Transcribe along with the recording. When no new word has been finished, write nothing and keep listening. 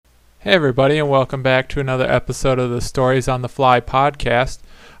Hey, everybody, and welcome back to another episode of the Stories on the Fly podcast.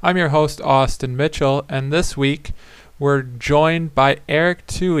 I'm your host, Austin Mitchell, and this week we're joined by Eric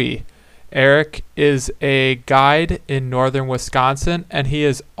Toohey. Eric is a guide in northern Wisconsin, and he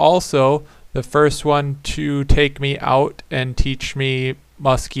is also the first one to take me out and teach me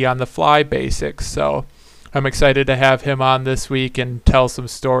muskie on the fly basics. So I'm excited to have him on this week and tell some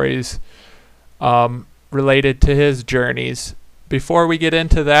stories related to his journeys. Before we get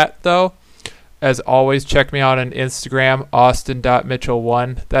into that, though, as always, check me out on Instagram,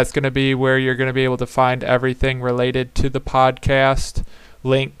 austin.mitchell1. That's going to be where you're going to be able to find everything related to the podcast,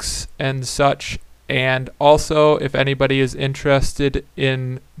 links and such. And also, if anybody is interested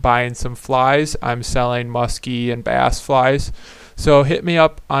in buying some flies, I'm selling muskie and bass flies. So hit me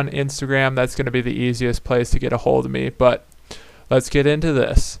up on Instagram. That's going to be the easiest place to get a hold of me. But let's get into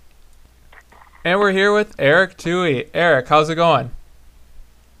this. And we're here with Eric Toohey. Eric, how's it going?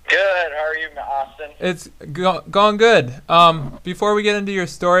 Good. How are you, Austin? It's going good. Before we get into your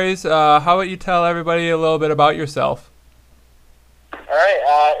stories, how about you tell everybody a little bit about yourself? All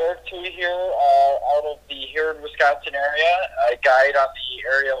right. Eric Toohey here, out of the Huron, Wisconsin area. I guide on the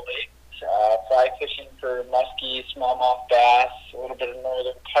area lakes, fly fishing for muskie, smallmouth bass, a little bit of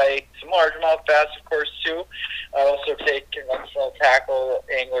northern pike, some largemouth bass, of course, too. I also take conventional tackle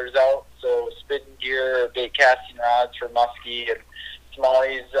anglers out, so spin gear, bait casting rods for muskie and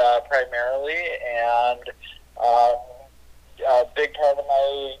smallies primarily. And a big part of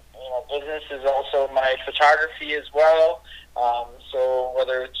my business is also my photography as well. So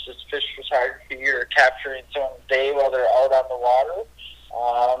whether it's just fish photography or capturing someone's day while they're out on the water,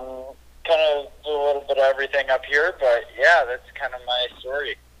 kind of do a little bit of everything up here. But yeah, that's kind of my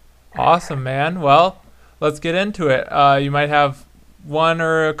story. Awesome, man. Well, let's get into it. You might have one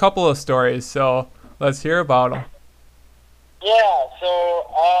or a couple of stories, so let's hear about them. Yeah, so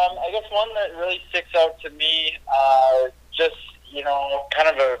I guess one that really sticks out to me, just, kind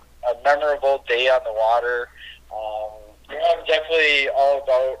of a memorable day on the water. I'm definitely all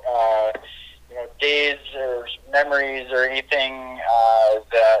about, days or memories or anything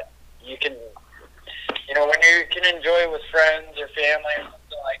that you can, when you can enjoy with friends or family or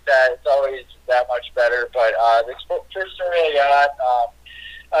something like that, it's always that much better. But the first story I got,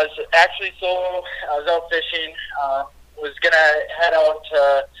 I was actually solo. I was out fishing. Was going to head out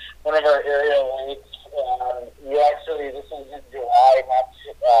to one of our area lakes. This was in July,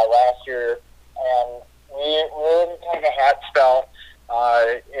 not last year, and we were in kind of a hot spell.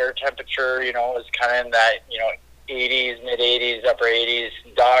 Air temperature, was kind of in that, 80s, mid-80s, upper 80s,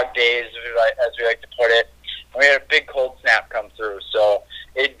 dog days, as we like to put it. And we had a big cold snap come through, so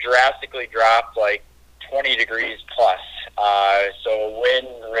it drastically dropped like 20 degrees plus. So wind,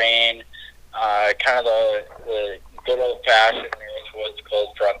 rain, kind of the good old-fashioned Northwoods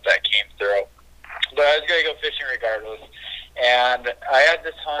cold front that came through. But I was going to go fishing regardless. And I had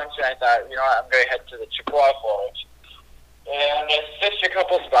this hunch, and I thought, I'm going to head to the Chippewa Forge. And I fished a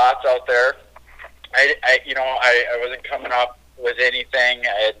couple spots out there. I wasn't coming up with anything.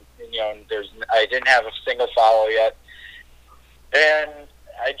 I didn't have a single follow yet. And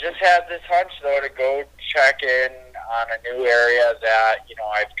I just had this hunch, though, to go check in on a new area that,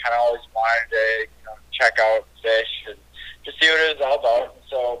 I've kind of always wanted to, check out, fish, and just see what it was all about. And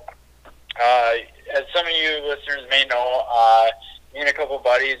so, as some of you listeners may know, me and a couple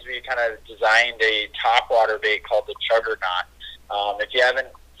buddies, we kind of designed a topwater bait called the Chuggernaut. If you haven't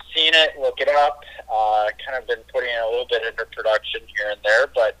seen it, look it up. Kind of been putting a little bit into production here and there,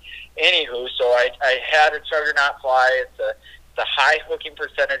 but anywho, so I had a Chuggernaut fly. It's a high hooking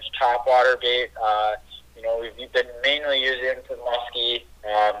percentage topwater bait. We've been mainly using for muskie.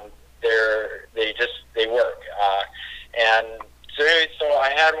 They work. And so I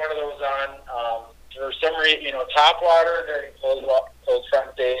had one of those on. For some reason, topwater during cold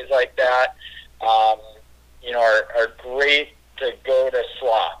front days like that, are great to go to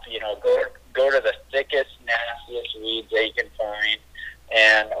slop. Go to the thickest, nastiest weeds that you can find.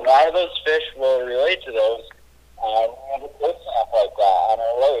 And a lot of those fish will relate to those. We have a cold snap like that on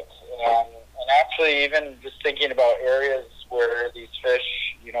our lakes. And actually, even just thinking about areas where these fish,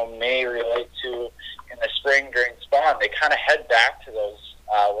 may relate to in the spring during spawn, they kind of head back to those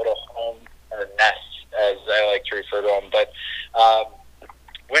little home or nests, as I like to refer to them. But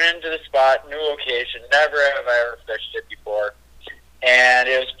went into the spot, new location, never have I ever fished it before. And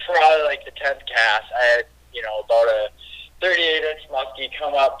it was probably like the 10th cast. I had, about a 38-inch muskie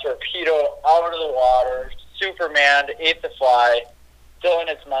come up, torpedo out of the water, Superman, ate the fly, still in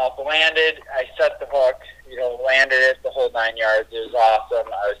its mouth, landed. I set the hook, landed it the whole 9 yards. It was awesome.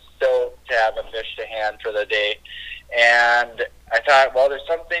 I was stoked to have a fish to hand for the day. And I thought, well, there's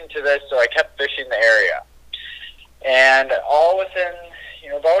something to this, so I kept fishing the area. And all within,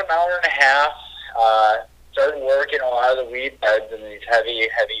 about an hour and a half, started working a lot of the weed beds in these heavy,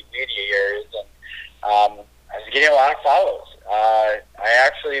 weedy areas, and I was getting a lot of follows. I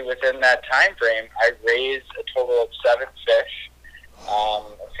actually, within that time frame, I raised a total of 7 fish.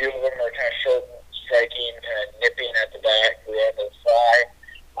 A few of them were kind of short and striking, kind of nipping at the back, the end of the fly,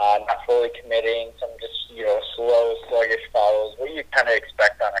 not fully committing, some just, slow, sluggish follows, what you kind of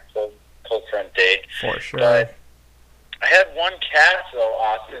expect on a cold front day. For sure. But I had one cast, though,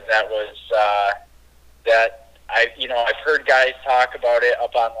 Austin, that was, I've heard guys talk about it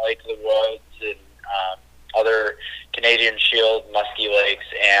up on Lake of the Woods and other Canadian Shield musky lakes,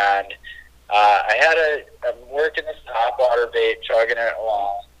 and I'm working this topwater bait, chugging it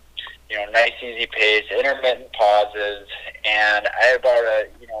along, nice easy pace, intermittent pauses, and I had about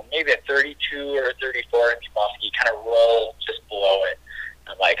maybe a 32 or 34 inch muskie kind of roll just below it.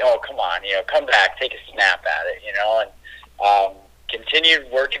 I'm like, oh, come on, come back, take a snap at it, and continued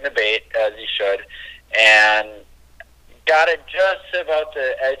working the bait as he should, and got it just about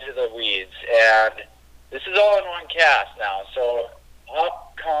the edge of the weeds, and this is all in one cast now. So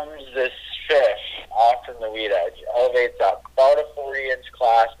up comes this fish off from the weed edge, elevates up, about a 40-inch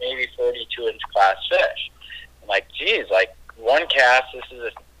class, maybe 42-inch class fish. I'm like, geez, like one cast, this is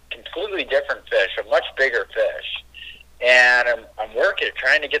a completely different fish, a much bigger fish. And I'm working,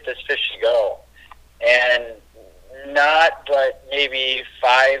 trying to get this fish to go. And not but maybe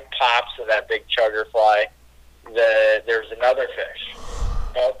 5 pops of that big chugger fly, there's another fish,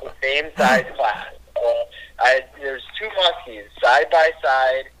 about the same size class. So there's 2 muskies side by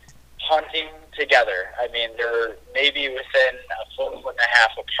side hunting together. I mean, they're maybe within a foot and a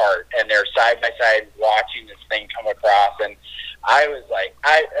half apart, and they're side by side watching this thing come across. And I was like,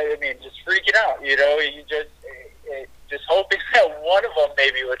 I mean, just freaking out. You just hoping that one of them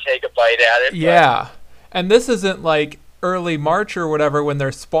maybe would take a bite at it. Yeah, and this isn't like early March or whatever when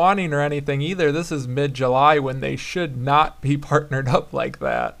they're spawning or anything either. This is mid-July when they should not be partnered up like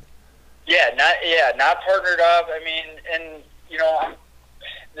that. Not partnered up. I mean, and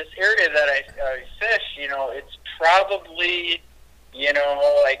this area that I fish, it's probably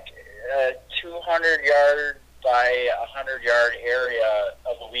like a 200-yard by 100-yard area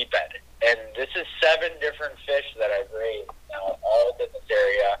of a weed bed, and this is 7 different fish that I've raised now, all within this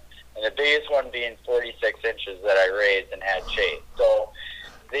area. And the biggest one being 46 inches that I raised and had chased. So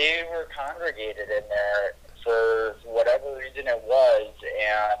they were congregated in there for whatever reason it was.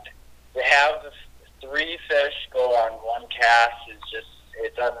 And to have 3 fish go on one cast is just,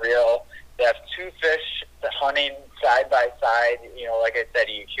 it's unreal. To have 2 fish hunting side by side, like I said,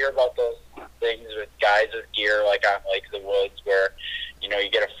 you hear about those things with guys with gear, like on Lake of the Woods, where you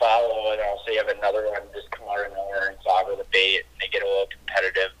get a follow, and also you have another one just come out of nowhere and clobber the bait, and they get a little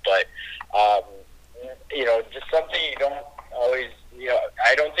competitive. But, just something you don't always,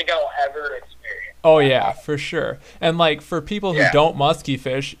 I don't think I'll ever experience. Oh, yeah, for sure. And, like, for people who don't musky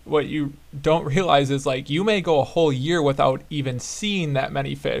fish, what you don't realize is, like, you may go a whole year without even seeing that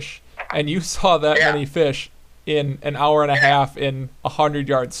many fish, and you saw that many fish in an hour and a half in a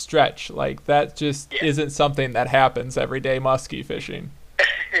 100-yard stretch. Like, that just isn't something that happens every day musky fishing.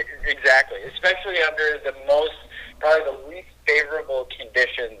 Exactly, especially under probably the least favorable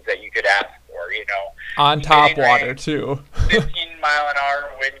conditions that you could ask for, On top water, too.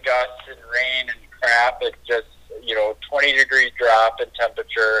 15-mile-an-hour wind gusts and rain and crap. It's just, 20-degree drop in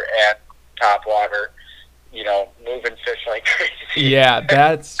temperature and top water, moving fish like crazy. Yeah,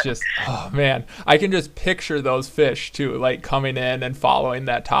 that's just, oh, man. I can just picture those fish, too, like coming in and following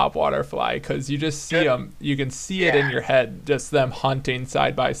that topwater fly, because you just see them. You can see it in your head, just them hunting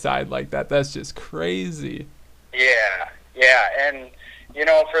side by side like that. That's just crazy. Yeah, and,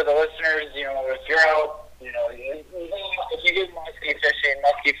 for the listeners, if you're out, if you get musky fishing,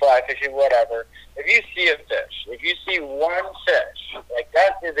 musky fly fishing, whatever, if you see a fish, if you see one fish, like,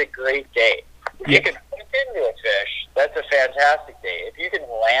 that is a great day. If you can hook into a fish, that's a fantastic day. If you can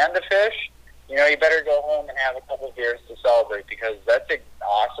land a fish, you better go home and have a couple of beers to celebrate, because that's an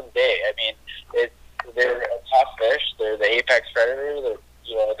awesome day. I mean, they're a tough fish. They're the apex predator. They're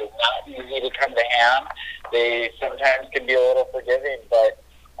not easy to come to hand. They sometimes can be a little forgiving, but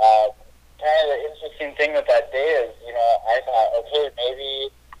kind of the interesting thing with that day is, I thought, okay,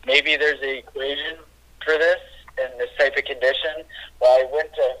 maybe there's an equation for this in this type of condition. Well, I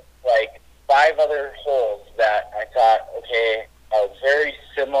went to like 5 other holes that I thought, okay, are very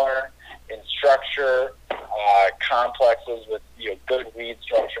similar in structure, complexes with good weed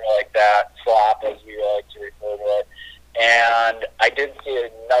structure like that, slop as we like to refer to it. And I didn't see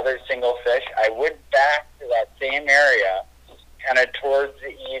another single fish. I went back to that same area kind of towards the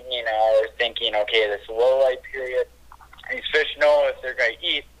evening hour, thinking, okay, this low light period, these fish know if they're going to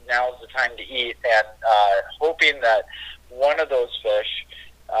eat, now's the time to eat, and hoping that one of those fish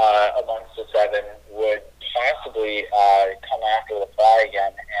amongst the 7 would possibly come after the fly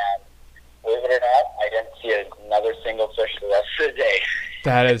again. And believe it or not, I didn't see another single fish the rest of the day.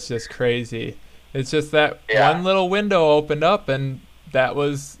 That is just crazy. It's just that one little window opened up, and that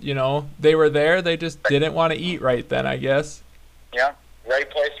was, they were there. They just didn't want to eat right then, I guess. Yeah, right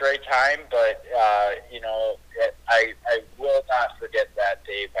place, right time. But, I will not forget that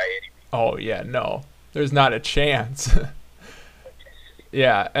day by any means. Oh, yeah, no. There's not a chance.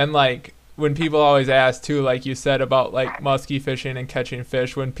 Yeah, and, when people always ask, too, like you said about, muskie fishing and catching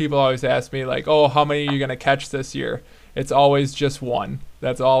fish, when people always ask me, oh, how many are you going to catch this year? It's always just one.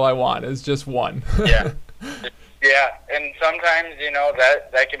 That's all I want is just one. Yeah. Yeah, and sometimes,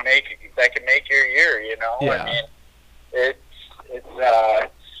 that can make your year, Yeah. I mean,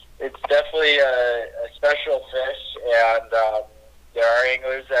 it's definitely a special fish, and there are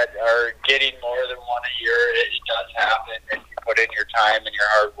anglers that are getting more than one a year. It does happen if you put in your time and your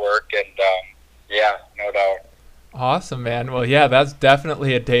hard work, and yeah, no doubt. Awesome, man. Well, yeah, that's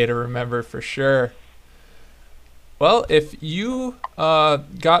definitely a day to remember for sure. Well, if you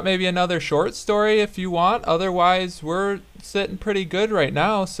got maybe another short story if you want, otherwise we're sitting pretty good right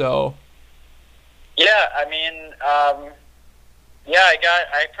now, so. Yeah, I mean,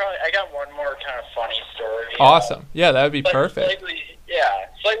 I got one more kind of funny story. Awesome. Yeah, that would be perfect. Slightly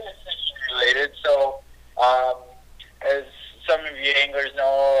fishing related. So, as some of you anglers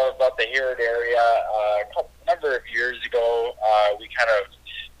know about the Herod area, a number of years ago, I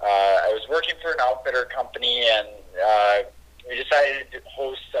was working for an outfitter company, and we decided to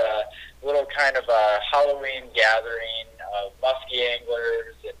host a little kind of a Halloween gathering of muskie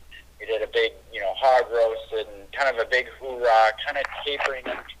anglers. And we did a big, hog roast and kind of a big hoorah, kind of tapering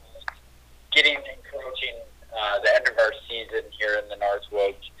into encroaching the end of our season here in the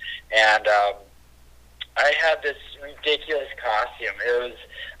Northwoods. And I had this ridiculous costume.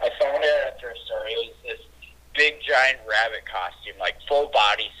 I found it at a thrift store. It was this big giant rabbit costume, full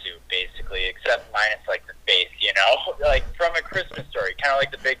body suit basically, except minus the face, like from A Christmas Story, kind of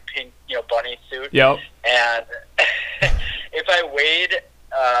like the big pink, bunny suit. Yep. And if I weighed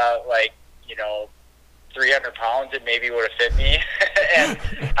 300 pounds, it maybe would have fit me. And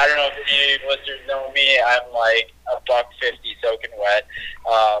I don't know if any listeners know me. I'm $150 soaking wet.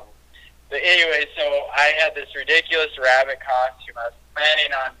 But anyway, so I had this ridiculous rabbit costume. I was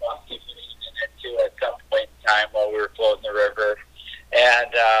planning on muskie fishing in it too at some point in time while we were floating the river.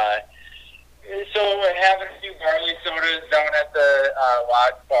 And so we're having a few barley sodas down at the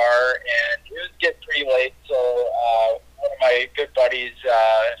lodge bar, and it was getting pretty late. So one of my good buddies,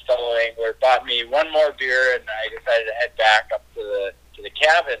 fellow angler, bought me one more beer, and I decided to head back up to the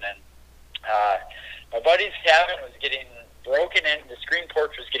cabin. And my buddy's cabin was getting broken in. The screen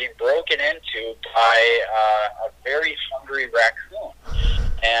porch was getting broken into by a very hungry raccoon,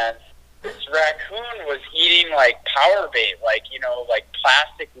 and this raccoon was eating power bait,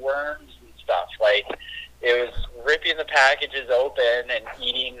 plastic worms and stuff. It was ripping the packages open and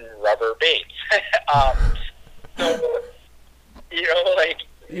eating rubber baits. So,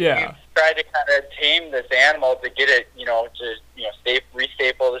 yeah. We tried to kind of tame this animal to get it, to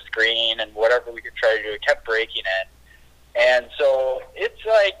restaple the screen and whatever we could try to do. It kept breaking it. And so it's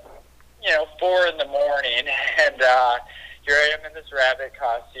 4 in the morning, and here I am in this rabbit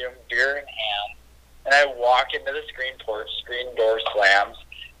costume, beer in hand, and I walk into the screen porch, screen door slams,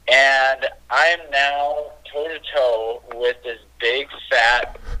 and I am now toe-to-toe with this big,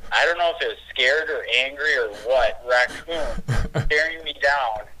 fat, I don't know if it was scared or angry or what, raccoon staring me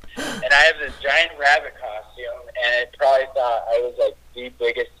down. And I have this giant rabbit costume, and it probably thought I was the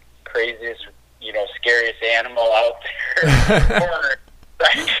biggest, craziest, scariest animal out there. Corner,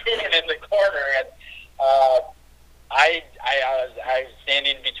 raccoon in the corner, and I was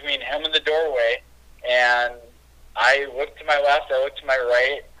standing between him and the doorway, and I looked to my left, I looked to my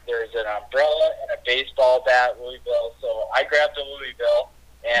right. There's an umbrella and a baseball bat, Louisville. So I grabbed a Louisville,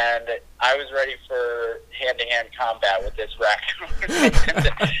 and I was ready for hand-to-hand combat with this raccoon.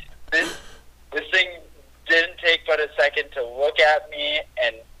 This thing didn't take but a second to look at me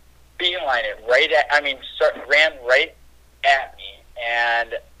and beeline it ran right at me.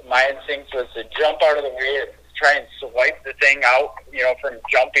 And my instinct was to jump out of the way and try and swipe the thing out, from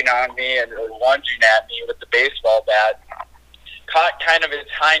jumping on me and lunging at me with the baseball bat. Caught kind of its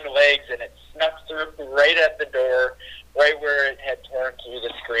hind legs, and it snuck through right at the door, right where it had torn through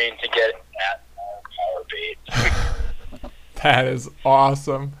the screen to get at power bait. That is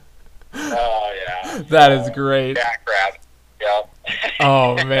awesome. Oh, yeah. That is great. Jackrabbit. Yeah.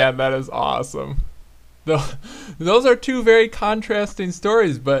 Oh man, that is awesome. Those are two very contrasting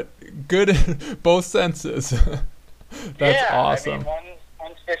stories, but good in both senses. That's awesome. I mean,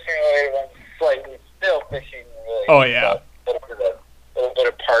 one's fishing related, one's slightly still fishing related. Oh yeah. A little bit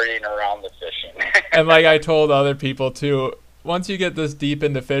of partying around the fishing. And like I told other people too, once you get this deep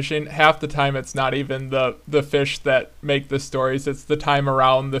into fishing, half the time it's not even the fish that make the stories, it's the time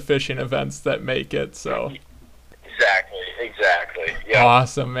around the fishing events that make it. So Exactly. Yeah.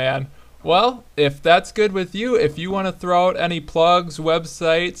 Awesome, man. Well, if that's good with you, if you want to throw out any plugs,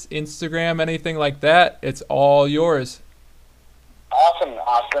 websites, Instagram, anything like that, it's all yours. Awesome.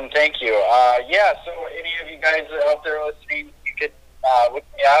 Thank you. So any of you guys out there listening, you can look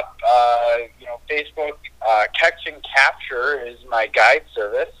me up. Facebook, Catch and Capture is my guide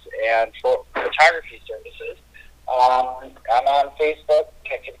service and photography services. I'm on Facebook,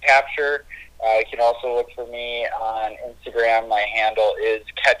 Catch and Capture. You can also look for me on Instagram. My handle is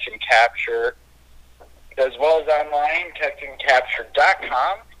Catch and Capture, as well as online,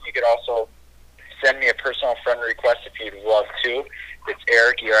 catchandcapture.com. You could also send me a personal friend request if you'd love to. It's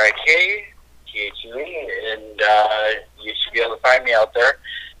Eric, ERIK, and you should be able to find me out there.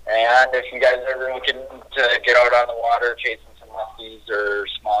 And if you guys are ever looking to get out on the water, chasing some muskies or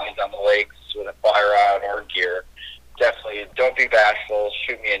smallies on the lakes with a fly rod or gear, definitely don't be bashful.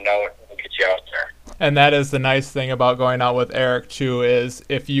 Shoot me a note and we'll get you out there. And that is the nice thing about going out with Eric too, is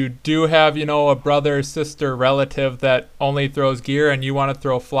if you do have, a brother, sister, relative that only throws gear and you want to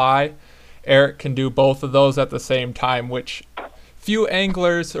throw fly, Eric can do both of those at the same time, which few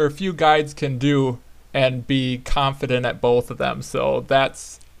anglers or few guides can do and be confident at both of them. So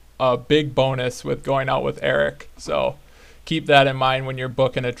that's a big bonus with going out with Eric. So keep that in mind when you're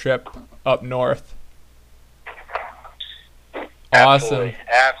booking a trip up north. Absolutely.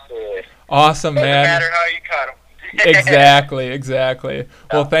 Awesome, man. Doesn't matter how you cut them. Exactly.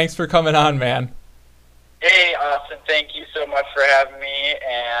 Well, thanks for coming on, man. Hey, Austin, thank you so much for having me,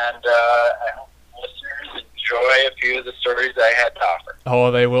 and I hope listeners enjoy a few of the stories I had to offer. Oh,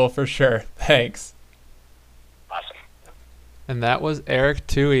 they will for sure. Thanks. Awesome. And that was Eric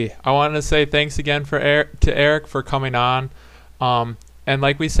Toohey. I wanted to say thanks again to Eric for coming on. And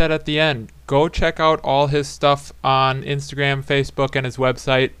like we said at the end, go check out all his stuff on Instagram, Facebook, and his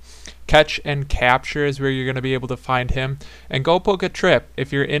website. Catch and Capture is where you're going to be able to find him. And go book a trip.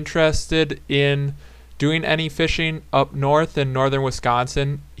 If you're interested in doing any fishing up north in northern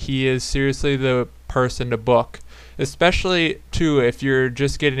Wisconsin, he is seriously the person to book. Especially, too, if you're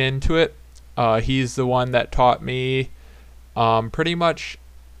just getting into it. He's the one that taught me pretty much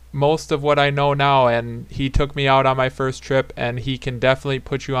most of what I know now, and he took me out on my first trip, and he can definitely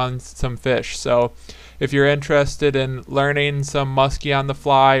put you on some fish. So if you're interested in learning some muskie on the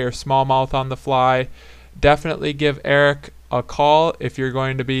fly or smallmouth on the fly, definitely give Eric a call if you're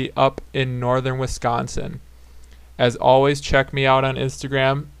going to be up in northern Wisconsin. As always, check me out on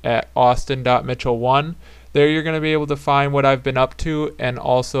Instagram at austin.mitchell1. There you're going to be able to find what I've been up to and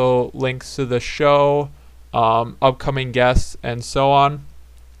also links to the show, upcoming guests, and so on.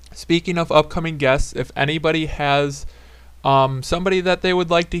 Speaking of upcoming guests, if anybody has somebody that they would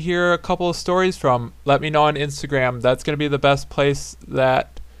like to hear a couple of stories from, let me know on Instagram. That's going to be the best place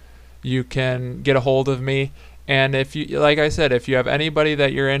that you can get a hold of me. And if you, like I said, if you have anybody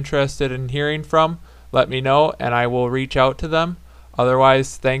that you're interested in hearing from, let me know and I will reach out to them.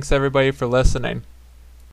 Otherwise, thanks everybody for listening.